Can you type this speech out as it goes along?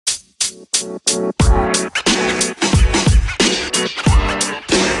All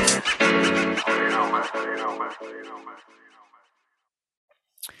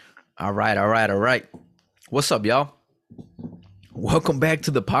right, all right, all right. What's up, y'all? Welcome back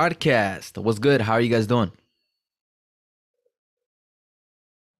to the podcast. What's good? How are you guys doing?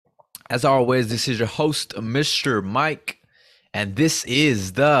 As always, this is your host, Mr. Mike, and this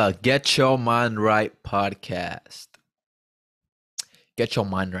is the Get Your Mind Right podcast. Get Your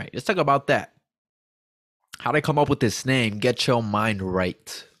Mind Right. Let's talk about that. How did I come up with this name, Get Your Mind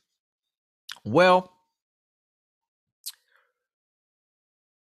Right? Well,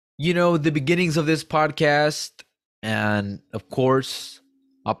 the beginnings of this podcast, and of course,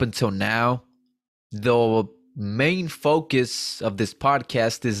 up until now, the main focus of this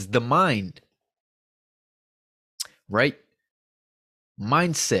podcast is the mind, right?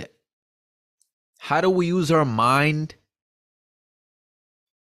 Mindset. How do we use our mind?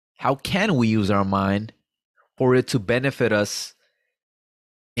 How can we use our mind for it to benefit us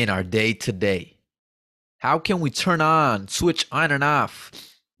in our day to day? How can we switch on and off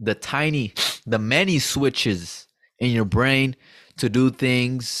the many switches in your brain to do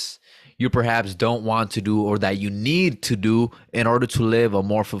things you perhaps don't want to do or that you need to do in order to live a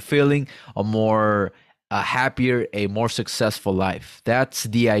more fulfilling, a happier, a more successful life? That's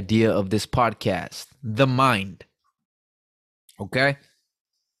the idea of this podcast, the mind. Okay?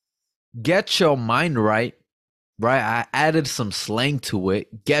 Get your mind right, right? I added some slang to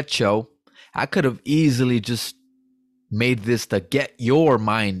it. Get yo. I could have easily just made this the Get Your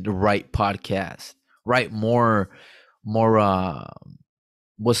Mind Right podcast, right? More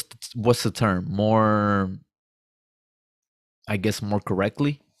what's the term? More, I guess, more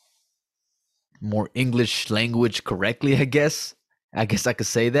correctly, more English language correctly, I guess. I guess I could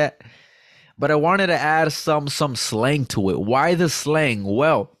say that. But I wanted to add some slang to it. Why the slang?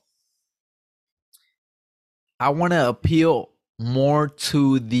 Well, I want to appeal more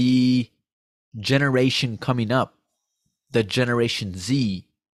to the generation coming up, the Generation Z,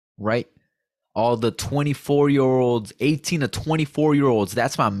 right? All the 24-year-olds, 18 to 24-year-olds.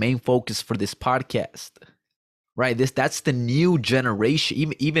 That's my main focus for this podcast, right? That's the new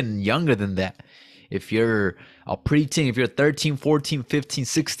generation, even younger than that. If you're a preteen, if you're 13, 14, 15,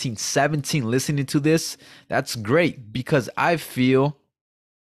 16, 17 listening to this, that's great, because I feel,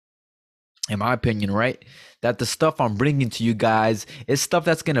 in my opinion, right, that the stuff I'm bringing to you guys is stuff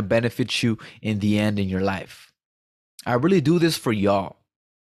that's going to benefit you in the end in your life. I really do this for y'all.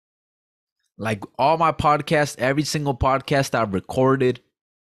 Like all my podcasts, every single podcast I've recorded,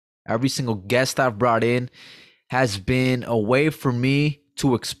 every single guest I've brought in has been a way for me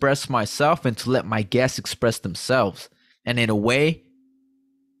to express myself and to let my guests express themselves. And in a way,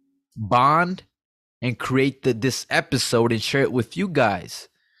 bond and create this episode and share it with you guys.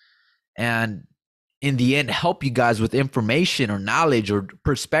 And in the end, help you guys with information or knowledge or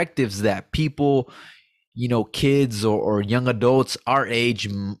perspectives that people, kids or young adults our age,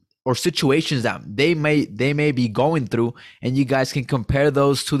 or situations that they may be going through, and you guys can compare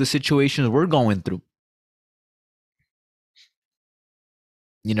those to the situations we're going through.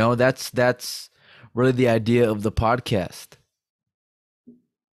 That's really the idea of the podcast.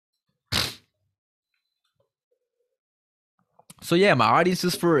 So yeah, my audience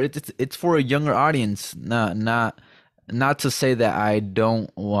is it's for a younger audience. Not to say that I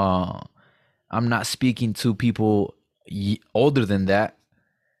don't. I'm not speaking to people older than that.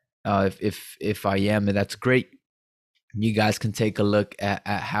 If I am, then that's great. You guys can take a look at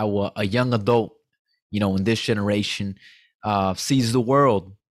how a young adult, in this generation, sees the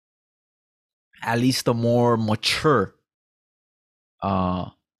world. At least a more mature,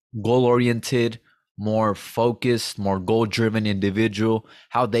 goal-oriented, more focused, more goal-driven individual,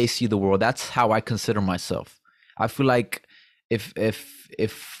 how they see the world. That's how I consider myself. I feel like if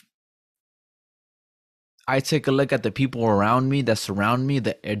I take a look at the people around me that surround me,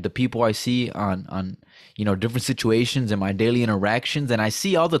 the people I see on different situations in my daily interactions, and I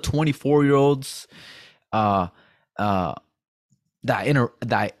see all the 24-year-olds that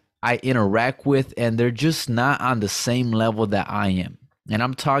I interact with, and they're just not on the same level that I am. And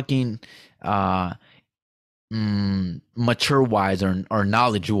I'm talking mature wise or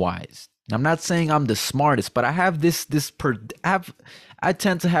knowledge wise. I'm not saying I'm the smartest, but I have I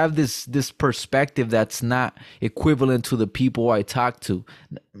tend to have this perspective that's not equivalent to the people I talk to.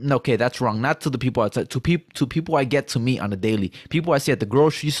 Okay, that's wrong. Not to the people I talk to people I get to meet on a daily. People I see at the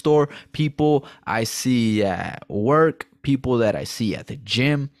grocery store, people I see at work, people that I see at the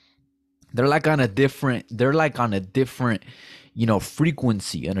gym. They're like on a different,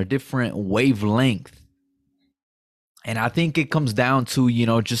 frequency, on a different wavelength. And I think it comes down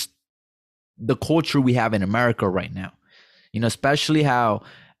to, just the culture we have in America right now. Especially how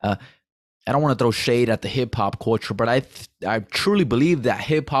I don't want to throw shade at the hip hop culture, but I truly believe that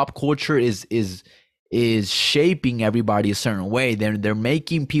hip hop culture is shaping everybody a certain way. They're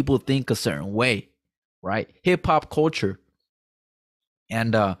making people think a certain way, right? Hip hop culture,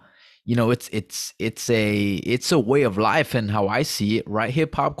 and it's a way of life, and how I see it, right?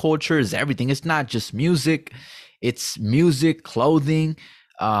 Hip hop culture is everything. It's not just music; it's music, clothing,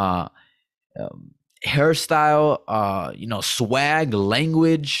 uh, um, hairstyle, swag,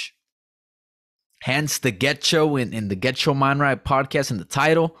 language, hence the Get Show in the Get Show Mind Right podcast in the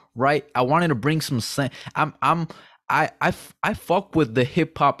title, right? I wanted to bring some sense. I fuck with the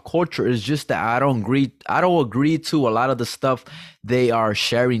hip hop culture. It's just that I don't agree to a lot of the stuff they are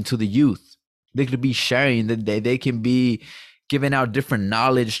sharing to the youth. They could be sharing that they can be giving out different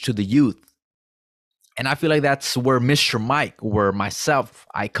knowledge to the youth. And I feel like that's where Mr. Mike, where myself,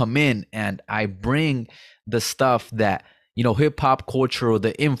 I come in and I bring the stuff that, hip hop culture, or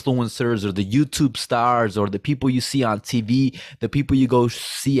the influencers, or the YouTube stars, or the people you see on TV, the people you go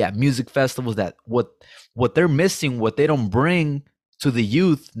see at music festivals, that what they're missing, what they don't bring to the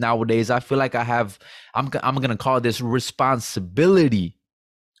youth nowadays. I feel like I'm going to call this responsibility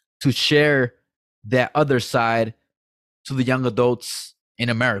to share that other side to the young adults in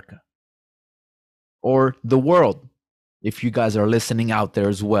America or the world, if you guys are listening out there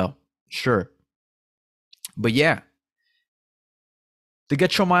as well. Sure. But yeah, the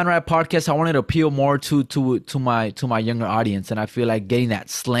Get Your Mind Right podcast, I wanted to appeal more to my younger audience, and I feel like getting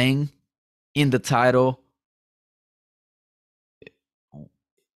that slang in the title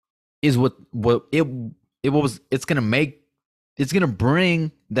is it's gonna make, it's gonna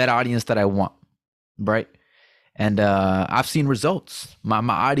bring that audience that I want, right? And I've seen results. My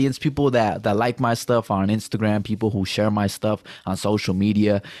audience, people that like my stuff on Instagram, people who share my stuff on social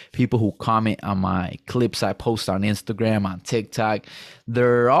media, people who comment on my clips I post on Instagram, on TikTok,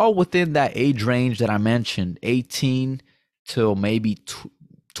 they're all within that age range that I mentioned, 18 till maybe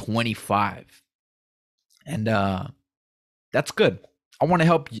 25. And that's good. I want to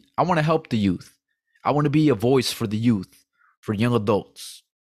help the youth. I want to be a voice for the youth, for young adults.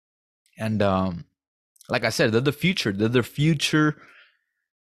 And like I said, they're the future. They're the future.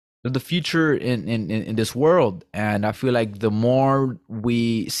 They're the future in this world. And I feel like the more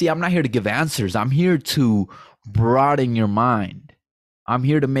we see, I'm not here to give answers. I'm here to broaden your mind. I'm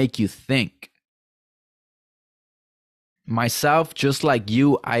here to make you think. Myself, just like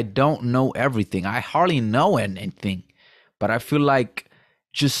you, I don't know everything. I hardly know anything. But I feel like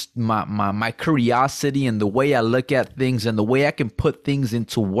just my curiosity and the way I look at things and the way I can put things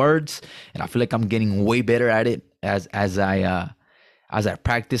into words, and I feel like I'm getting way better at it as I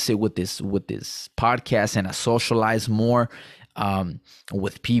practice it with this podcast, and I socialize more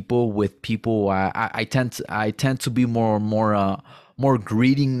with people. I tend to be more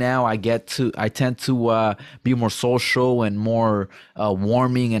greeting now. I tend to be more social and more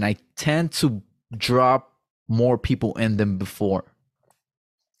warming, and I tend to drop more people in than before,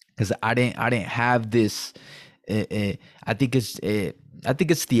 because I didn't have this. I think it's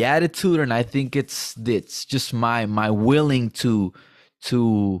the attitude, and I think it's just my willing to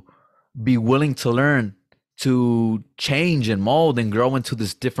be willing to learn, to change and mold and grow into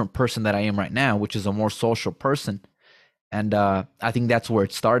this different person that I am right now, which is a more social person. And I think that's where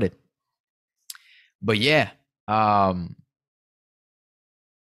it started. But um,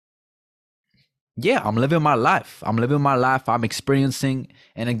 yeah, I'm living my life. I'm living my life. I'm experiencing,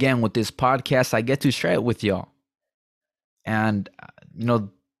 and again, with this podcast, I get to share it with y'all. And you know,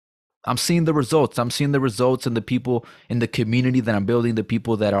 I'm seeing the results. I'm seeing the results in the people in the community that I'm building, the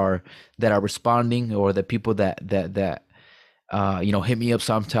people that are responding, or the people that hit me up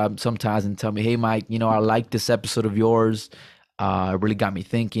sometimes and tell me, "Hey, Mike, I like this episode of yours. It really got me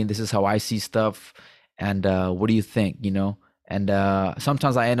thinking. This is how I see stuff, and what do you think?" And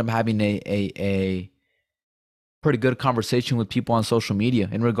sometimes I end up having a pretty good conversation with people on social media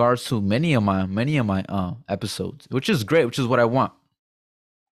in regards to many of my episodes, which is great, which is what I want.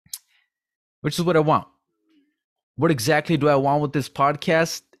 Which is what I want. What exactly do I want with this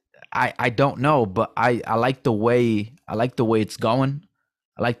podcast? I don't know, but I like the way it's going.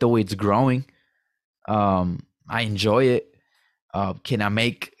 I like the way it's growing. I enjoy it. Can I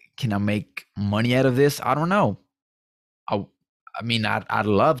make money out of this? I don't know. I I mean, I'd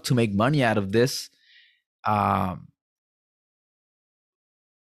love to make money out of this. Um,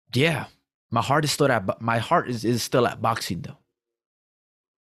 yeah, my heart is still at boxing though.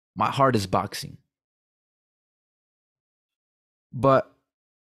 My heart is boxing, but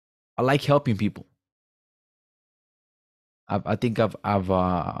I like helping people. I think I've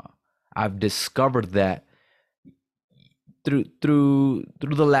I've discovered that through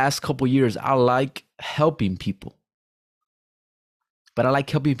the last couple years, I like helping people, but I like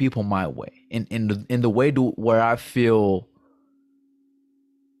helping people my way, in the way where I feel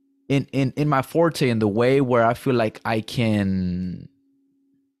in my forte, in the way where I feel like I can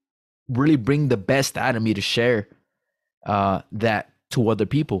really bring the best out of me to share that to other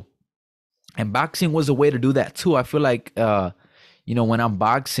people. And boxing was a way to do that too. I feel like when I'm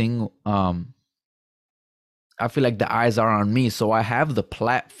boxing, I feel like the eyes are on me, so I have the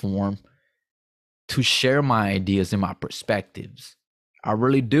platform to share my ideas and my perspectives. I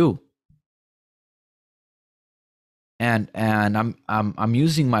really do. And I'm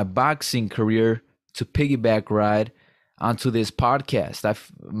using my boxing career to piggyback ride onto this podcast.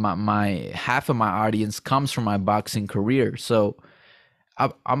 My half of my audience comes from my boxing career, so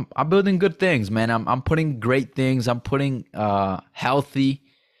I'm building good things, man. I'm putting great things. I'm putting healthy,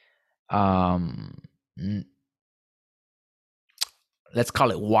 um, let's call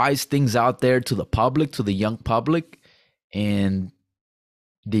it wise things out there to the public, to the young public, in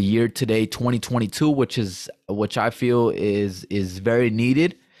the year today, 2022, which I feel is very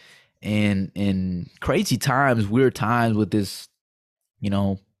needed in crazy times, weird times with this, you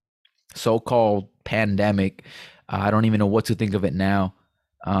know, so-called pandemic. I don't even know what to think of it now.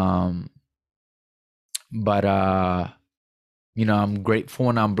 Um, but I'm grateful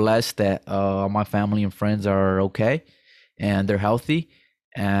and I'm blessed that my family and friends are okay and they're healthy.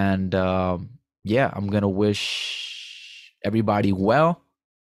 And yeah, I'm gonna wish everybody well.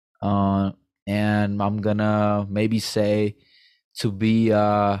 Uh, and I'm gonna maybe say to be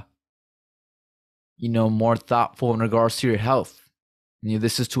more thoughtful in regards to your health.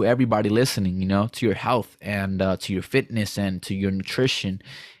 This is to everybody listening, to your health and to your fitness and to your nutrition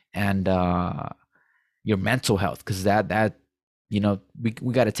and your mental health, because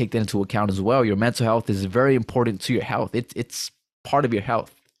we got to take that into account as well. Your mental health is very important to your health. It's part of your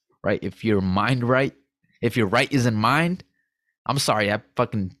health, right? If your mind right, if your right isn't mind, I'm sorry, I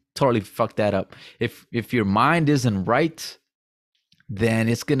fucking totally fucked that up. If your mind isn't right, then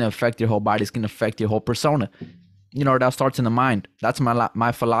it's gonna affect your whole body. It's gonna affect your whole persona. It all starts in the mind. That's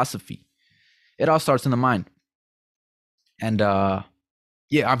my philosophy. It all starts in the mind. And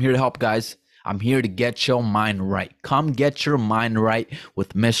yeah, I'm here to help, guys. I'm here to get your mind right. Come get your mind right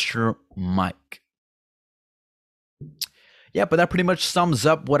with Mr. Mike. Yeah, but that pretty much sums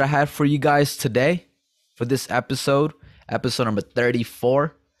up what I had for you guys today for this episode number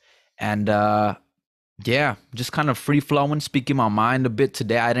 34. And yeah, just kind of free flowing, speaking my mind a bit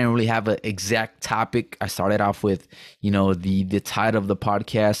today. I didn't really have an exact topic. I started off with, the title of the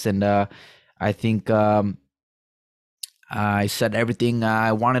podcast, and I think I said everything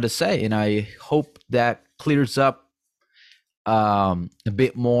I wanted to say, and I hope that clears up a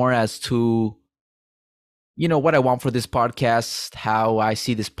bit more as to what I want for this podcast, how I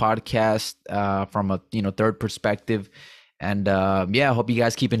see this podcast from a third perspective. And yeah, I hope you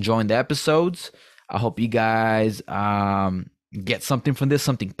guys keep enjoying the episodes. I hope you guys get something from this,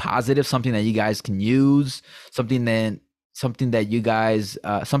 something positive, something that you guys can use, something that you guys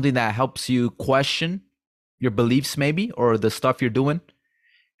something that helps you question your beliefs, maybe, or the stuff you're doing.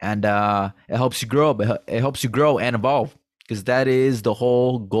 And it helps you grow. It helps you grow and evolve, because that is the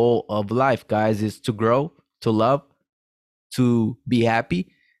whole goal of life, guys, is to grow, to love, to be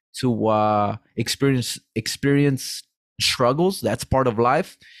happy, to experience struggles. That's part of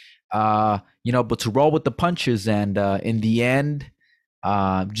life. But to roll with the punches, and in the end,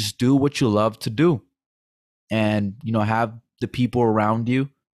 just do what you love to do, and have the people around you,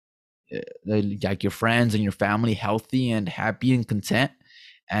 like your friends and your family, healthy and happy and content.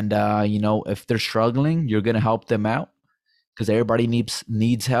 And if they're struggling, you're gonna help them out, because everybody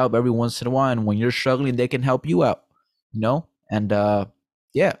needs help every once in a while. And when you're struggling, they can help you out. And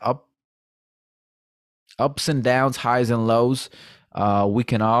yeah, ups and downs, highs and lows. We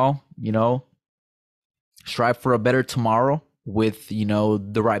can all strive for a better tomorrow with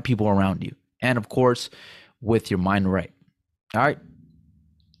the right people around you, and of course with your mind right. All right,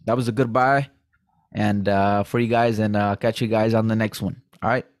 that was a goodbye, and for you guys, and catch you guys on the next one. All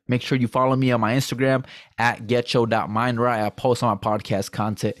right, make sure you follow me on my Instagram at getcho.mindright. I post on my podcast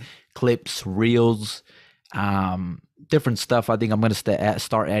content, clips, reels, different stuff. I think I'm gonna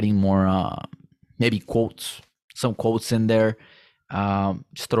start adding more maybe quotes, some quotes in there.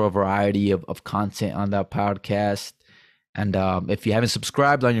 Just throw a variety of content on that podcast. And if you haven't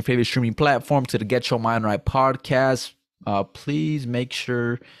subscribed on your favorite streaming platform to the Get Your Mind Right podcast, please make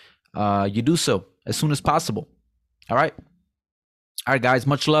sure you do so as soon as possible. All right. All right, guys.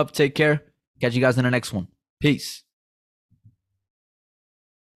 Much love. Take care. Catch you guys in the next one. Peace.